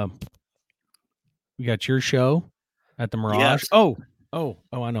 we got your show at the Mirage. Yes. Oh,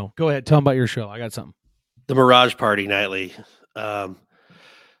 I know. Go ahead. Tell them about your show. I got something. The Mirage Party nightly. So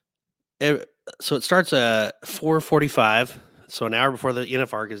it starts at 4:45. So an hour before the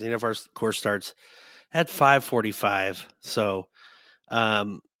NFR, because the NFR course starts at 5:45. So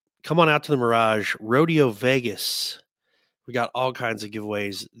come on out to the Mirage. Rodeo Vegas. We got all kinds of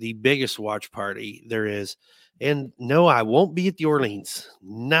giveaways. The biggest watch party there is. And no, I won't be at the Orleans.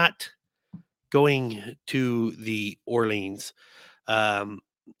 Not going to the Orleans.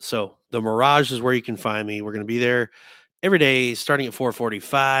 So the Mirage is where you can find me. We're going to be there every day starting at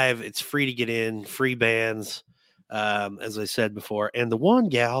 4:45. It's free to get in, free bands. as I said before. And the one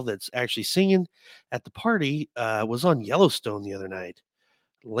gal that's actually singing at the party was on Yellowstone the other night.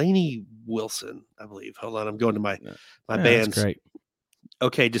 Lainey Wilson, I believe. Hold on, I'm going to my That's bands. great.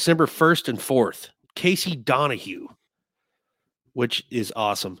 Okay, December 1st and 4th, Casey Donahue, which is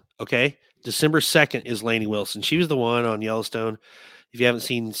awesome. Okay, December 2nd is Lainey Wilson. She was the one on Yellowstone. If you haven't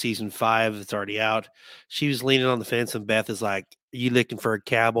seen season 5, it's already out. She was leaning on the fence, and Beth is like, "Are you looking for a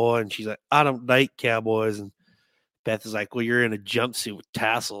cowboy?" And she's like, "I don't date cowboys." And Beth is like, "Well, you're in a jumpsuit with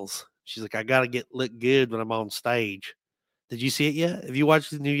tassels." She's like, "I got to look good when I'm on stage." Did you see it yet? Have you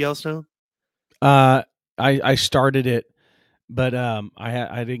watched the new Yellowstone? I started it, but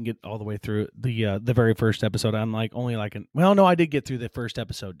I didn't get all the way through the very first episode. I'm like only like no, I did get through the first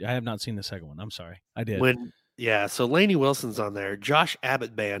episode. I have not seen the second one. I'm sorry, I did. So Lainey Wilson's on there. Josh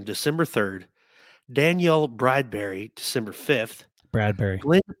Abbott Band, December 3rd. Danielle Bradbury, December 5th. Bradbury.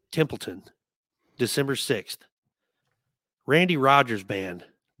 Glenn Templeton, December 6th. Randy Rogers Band,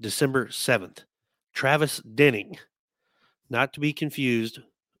 December 7th. Travis Denning, not to be confused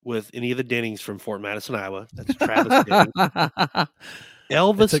with any of the Dennings from Fort Madison, Iowa. That's Travis Denning.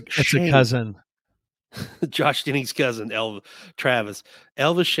 Elvis it's a cousin. Josh Denning's cousin, Travis.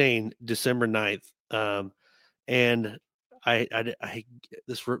 Elvis Shane, December 9th. And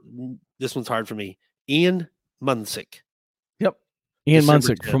this one's hard for me. Ian Munsick. Yep. Ian December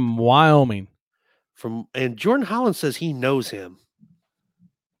Munsick 10th. from Wyoming. And Jordan Holland says he knows him.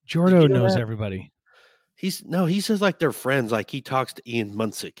 Jordo knows everybody. He says like they're friends. Like he talks to Ian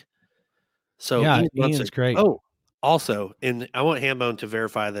Munsick. So yeah, Ian's great. Oh, also, and I want Hambone to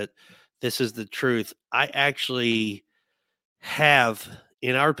verify that this is the truth. I actually have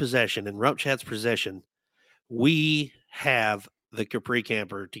in our possession, in Rump Chat's possession, we have the Capri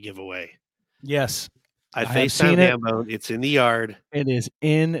camper to give away. Yes. I FaceTime Hambone. It's in the yard. It is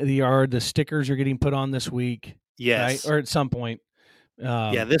in the yard. The stickers are getting put on this week. Yes. Right? Or at some point.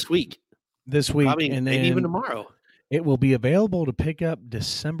 This week. Probably, and then even tomorrow. It will be available to pick up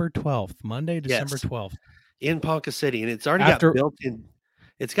December 12th, Monday, December 12th. In Ponca City. And it's already got built in.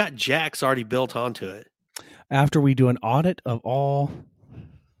 It's got jacks already built onto it. After we do an audit of all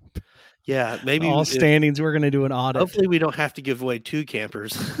maybe all standings, we're going to do an audit. Hopefully we don't have to give away 2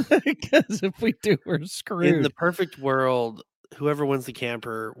 campers. Because if we do, we're screwed. In the perfect world, whoever wins the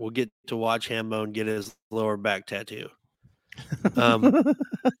camper will get to watch Hambone get his lower back tattoo.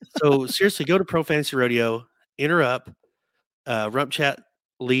 So seriously, go to Pro Fantasy Rodeo, enter up Rump Chat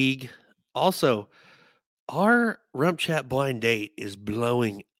League. Also, our Rump Chat blind date is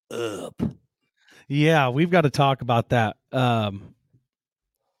blowing up. Yeah, we've got to talk about that.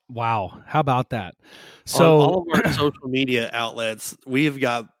 Wow, how about that? So on all of our social media outlets, we've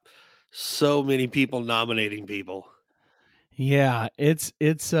got so many people nominating people. Yeah, it's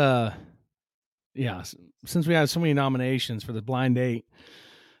since we have so many nominations for the blind date,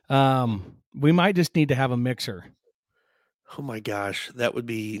 we might just need to have a mixer. Oh my gosh, that would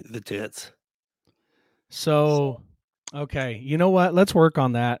be the tits. So okay, you know what? Let's work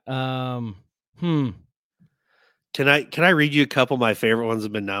on that. Can I read you a couple of my favorite ones that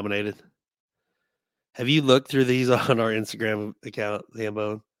have been nominated? Have you looked through these on our Instagram account,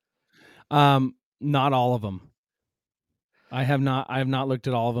 Hambone? Not all of them. I have not looked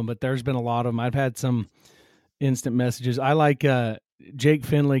at all of them, but there's been a lot of them. I've had some instant messages. I like Jake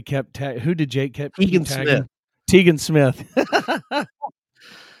Finley kept who did Jake kept Tegan Smith. Tegan Smith.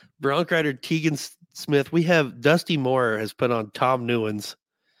 Bronc rider Tegan Smith. We have Dusty Moore has put on Tom Newens.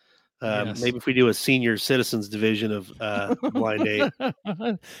 Yes. Maybe if we do a senior citizens division of blind date.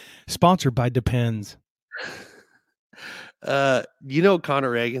 Sponsored by Depends. You know Connor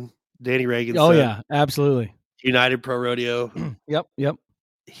Reagan, Danny Reagan's son? Yeah, absolutely. United Pro Rodeo. Yep.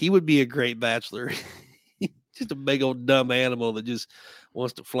 He would be a great bachelor. Just a big old dumb animal that just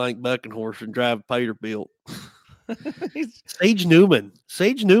wants to flank bucking horse and drive Peterbilt. Sage Newman.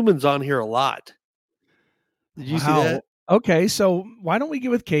 Sage Newman's on here a lot. Did you see that? Okay, so why don't we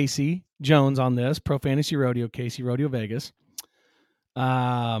get with Casey Jones on this Pro Fantasy Rodeo, Casey Rodeo Vegas?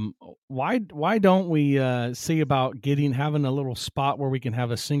 Why don't we see about having a little spot where we can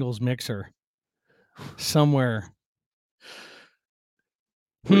have a singles mixer somewhere?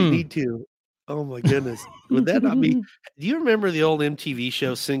 We need to. Oh my goodness, would that not be? Do you remember the old MTV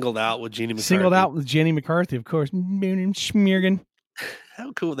show Singled Out with Jenny McCarthy? Singled Out with Jenny McCarthy, of course. Schmiergen.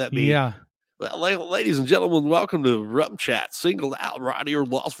 How cool would that be? Yeah. Well, ladies and gentlemen, welcome to Rump Chat, Singled Out right here in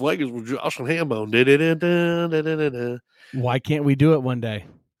Las Vegas with Josh and Hambone. Why can't we do it one day?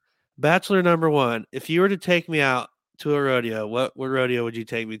 Bachelor number 1. If you were to take me out to a rodeo, what rodeo would you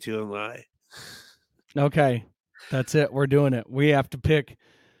take me to and why? Okay, that's it. We're doing it. We have to pick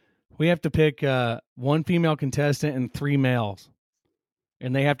We have to pick one female contestant and 3 males.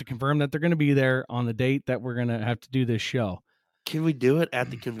 And they have to confirm that they're going to be there on the date that we're going to have to do this show. Can we do it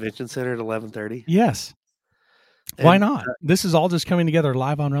at the convention center at 11:30? Yes. Why not? This is all just coming together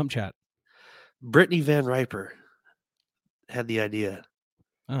live on Rump Chat. Brittany Van Riper had the idea.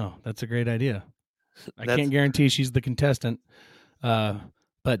 Oh, that's a great idea. I can't guarantee she's the contestant.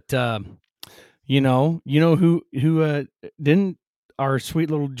 But you know who didn't our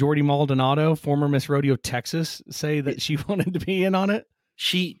sweet little Jordy Maldonado, former Miss Rodeo Texas, say that she wanted to be in on it?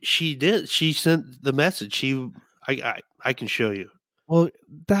 She did. She sent the message. I can show you. Well,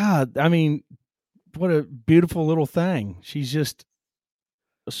 I mean, what a beautiful little thing. She's just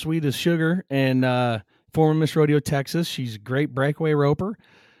sweet as sugar, and former Miss Rodeo Texas. She's a great breakaway roper.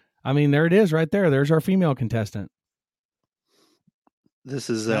 I mean, there it is right there. There's our female contestant. This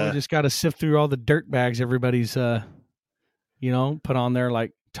is we just got to sift through all the dirt bags everybody's put on there,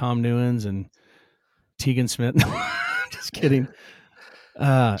 like Tom Newens and Tegan Smith. Just kidding.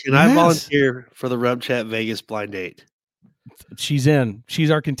 Can I volunteer for the Rump Chat Vegas blind date? She's in.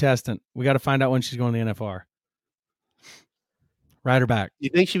 She's our contestant. We got to find out when she's going to the NFR. Ride her back. You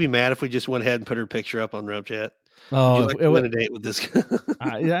think she'd be mad if we just went ahead and put her picture up on Rump Chat? Oh, Would you like to win a date with this guy?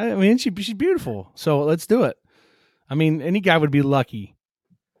 I mean, she's beautiful. So let's do it. I mean, any guy would be lucky.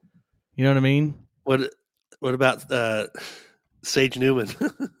 You know what I mean? What about Sage Newman?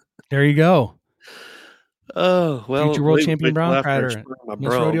 There you go. Oh, well. Future world champion bronc rider,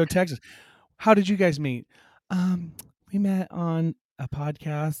 Miss Rodeo Texas. How did you guys meet? We met on a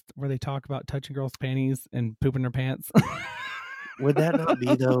podcast where they talk about touching girls' panties and pooping their pants. Would that not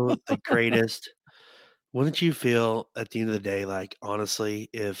be, though, the greatest? Wouldn't you feel at the end of the day, like, honestly,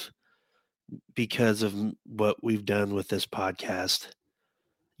 if because of what we've done with this podcast,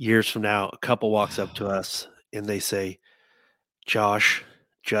 years from now, a couple walks up to us and they say, Josh,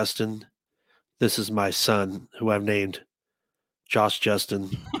 Justin, this is my son who I've named Josh Justin.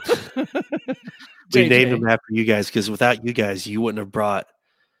 We named him after you guys because without you guys, you wouldn't have brought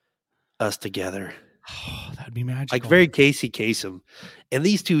us together. Oh, that'd be magical. Like very Casey Kasem. And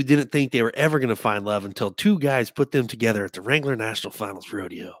these two didn't think they were ever going to find love until 2 guys put them together at the Wrangler National Finals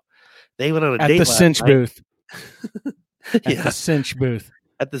Rodeo. They went on a date at the Cinch booth. Yeah. The Cinch booth.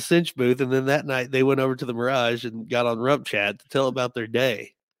 At the Cinch booth. And then that night they went over to the Mirage and got on Rump Chat to tell about their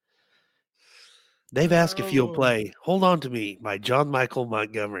day. They've asked if you'll play Hold On To Me by John Michael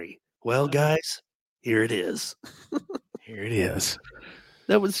Montgomery. Well, guys, here it is. Here it is.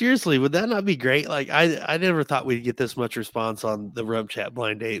 No, but seriously, would that not be great? Like, I never thought we'd get this much response on the Rump Chat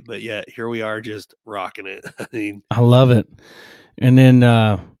blind date, but yet here we are just rocking it. I mean, I love it. And then,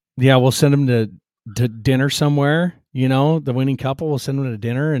 we'll send them to dinner somewhere. You know, the winning couple, we'll send them to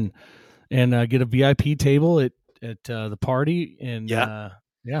dinner and get a VIP table at the party. And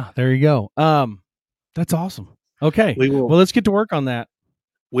there you go. That's awesome. Okay. Well, let's get to work on that.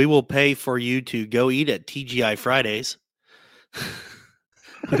 We will pay for you to go eat at TGI Fridays.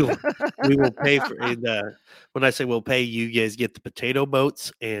 we will pay for it. When I say we'll pay, you guys get the potato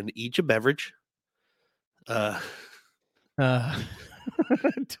boats and each a beverage. We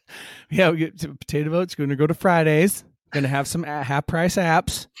get potato boats. Going to go to Fridays. Going to have some half price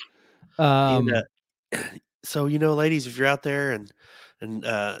apps. So, ladies, if you're out there and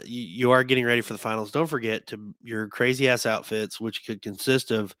you are getting ready for the finals, don't forget your crazy ass outfits, which could consist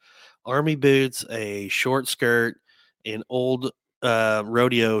of army boots, a short skirt, an old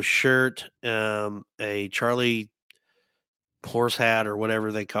rodeo shirt, a Charlie horse hat or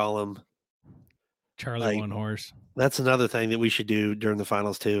whatever they call them. Charlie one horse. That's another thing that we should do during the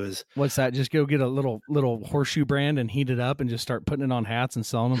finals too. Is what's that? Just go get a little horseshoe brand and heat it up and just start putting it on hats and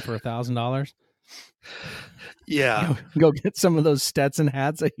selling them for $1,000. Yeah, go get some of those Stetson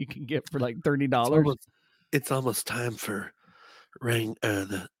hats that you can get for like $30. It's almost time for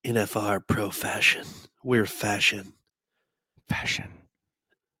the NFR Pro Fashion. We're fashion.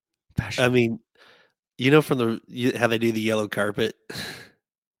 I mean, from how they do the yellow carpet.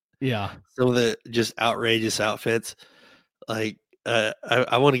 Yeah, some of the just outrageous outfits. Like,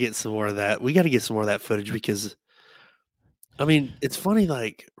 I want to get some more of that. We got to get some more of that footage because, I mean, it's funny.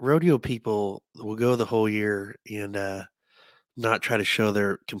 Like rodeo people will go the whole year and not try to show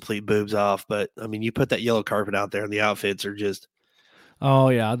their complete boobs off. But I mean, you put that yellow carpet out there, and the outfits are just. Oh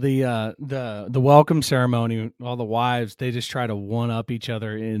yeah, the welcome ceremony. All the wives, they just try to one up each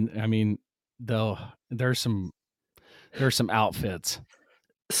other. I mean, there's some outfits.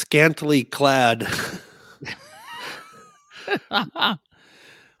 Scantily clad.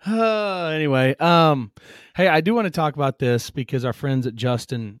 Anyway, hey, I do want to talk about this because our friends at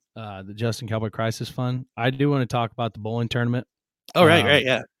Justin, the Justin Cowboy Crisis Fund, I do want to talk about the bowling tournament. Oh, right,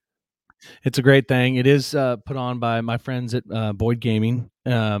 yeah. It's a great thing. It is put on by my friends at Boyd Gaming,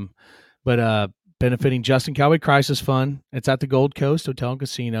 but benefiting Justin Cowboy Crisis Fund. It's at the Gold Coast Hotel and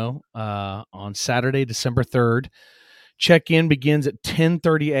Casino on Saturday, December 3rd. Check-in begins at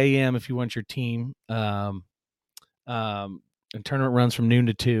 10:30 a.m. if you want your team. And tournament runs from noon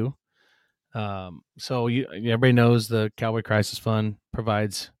to 2. So everybody knows the Cowboy Crisis Fund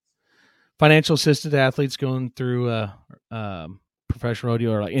provides financial assistance to athletes going through professional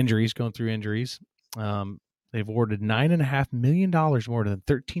rodeo or like injuries, going through injuries. They've awarded $9.5 million more than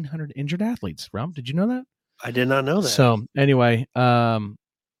 1,300 injured athletes. Rum, did you know that? I did not know that. So anyway, the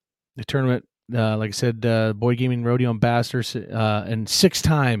tournament, like I said, Boyd Gaming Rodeo Ambassadors and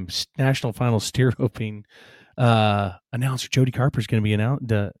 6-time national final steer roping announcer Jody Carper is going to be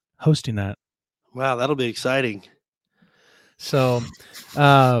hosting that. Wow, that'll be exciting. So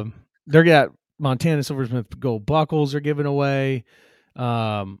they're got Montana Silversmith gold buckles are giving away,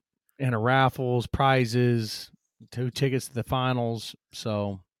 and raffles, prizes, 2 tickets to the finals.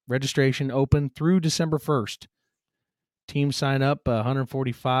 So registration open through December 1st. Team sign up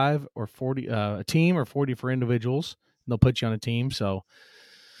 145 or 40 a team or 40 for individuals. They'll put you on a team. So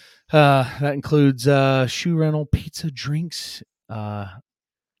that includes shoe rental, pizza, drinks, and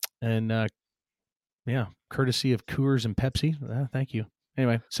courtesy of Coors and Pepsi. Thank you.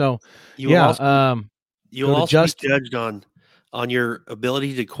 Anyway, so You'll also be judged on your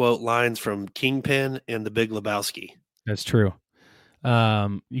ability to quote lines from Kingpin and The Big Lebowski. That's true.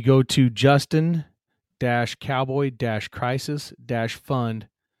 You go to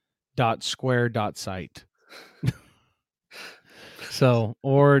justin-cowboy-crisis-fund.square.site. So,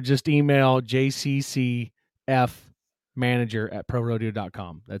 or just email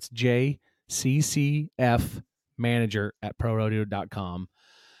jccfmanager@prorodeo.com. That's jccfmanager@prorodeo.com.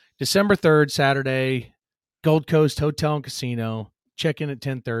 December 3rd, Saturday, Gold Coast Hotel and Casino. Check in at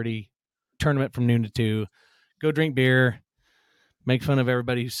 10:30. Tournament from noon to 2. Go drink beer. Make fun of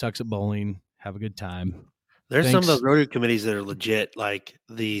everybody who sucks at bowling. Have a good time. There's some of those rodeo committees that are legit, like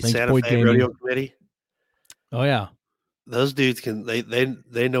the Santa Fe Rodeo Committee. Oh yeah, those dudes can they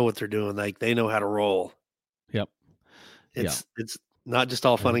know what they're doing. Like they know how to roll. Yep. It's not just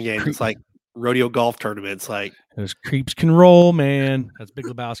all fun and games. It's like rodeo golf tournaments. Like those creeps can roll, man. That's Big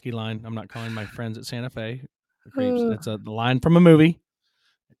Lebowski line. I'm not calling my friends at Santa Fe the creeps. That's a line from a movie.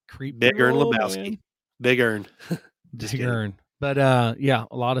 Creep. Big Earn Lebowski. Man. Big Earn. Big Earn. But a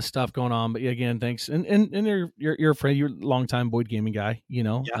lot of stuff going on. But again, thanks. And you're a friend, you're a longtime Boyd Gaming guy,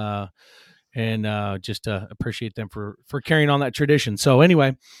 Yeah. And just appreciate them for carrying on that tradition. So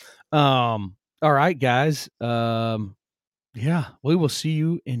anyway, all right, guys. We will see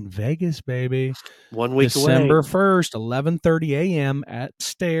you in Vegas, baby. 1 week December away. 1st, 11:30 a.m. at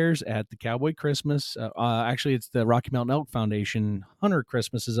Stairs at the Cowboy Christmas. Actually, it's the Rocky Mountain Elk Foundation Hunter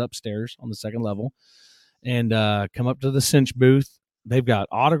Christmas is upstairs on the second level. And come up to the Cinch booth. They've got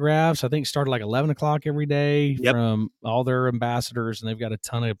autographs. I think started like 11 o'clock every day from all their ambassadors, and they've got a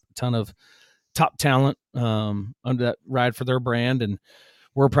ton of top talent under that ride for their brand, and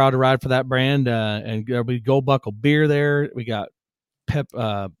we're proud to ride for that brand. And there'll be Gold Buckle beer there. We got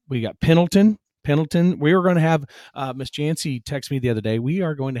Pendleton. We were going to have Miss Jancy text me the other day. We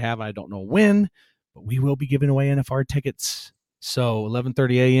are going to have, I don't know when, but we will be giving away NFR tickets. So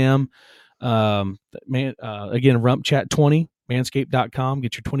 11:30 a.m. Again, Rump Chat 20, manscaped.com.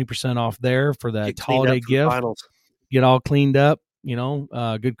 Get your 20% off there for that holiday gift. Get all cleaned up,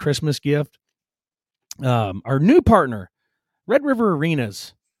 good Christmas gift. Our new partner, Red River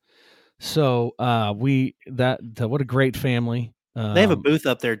Arenas. So what a great family. They have a booth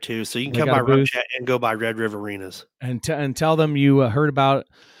up there too, so you can come by Rump Chat and go by Red River Arenas and tell them you heard about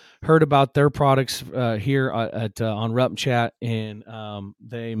their products here on Rump Chat, and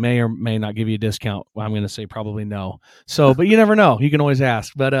they may or may not give you a discount. Well, I'm going to say probably no. So, but you never know. You can always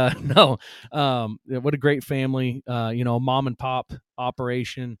ask. But no, what a great family. Mom and pop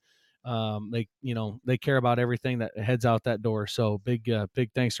operation. They care about everything that heads out that door. So big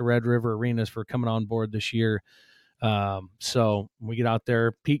thanks to Red River Arenas for coming on board this year. So when we get out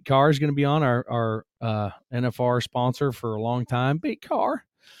there, Pete Carr is going to be on our NFR sponsor for a long time. Pete Carr.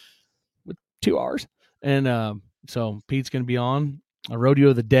 2 hours. And so Pete's going to be on a rodeo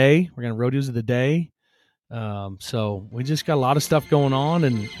of the day. We're going to rodeos of the day. So we just got a lot of stuff going on.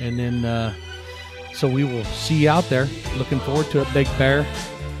 And then so we will see you out there. Looking forward to it, Big Bear.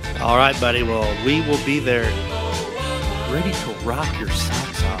 All right, buddy. Well, we will be there ready to rock your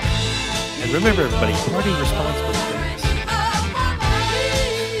socks off. And remember, everybody, party responsibly.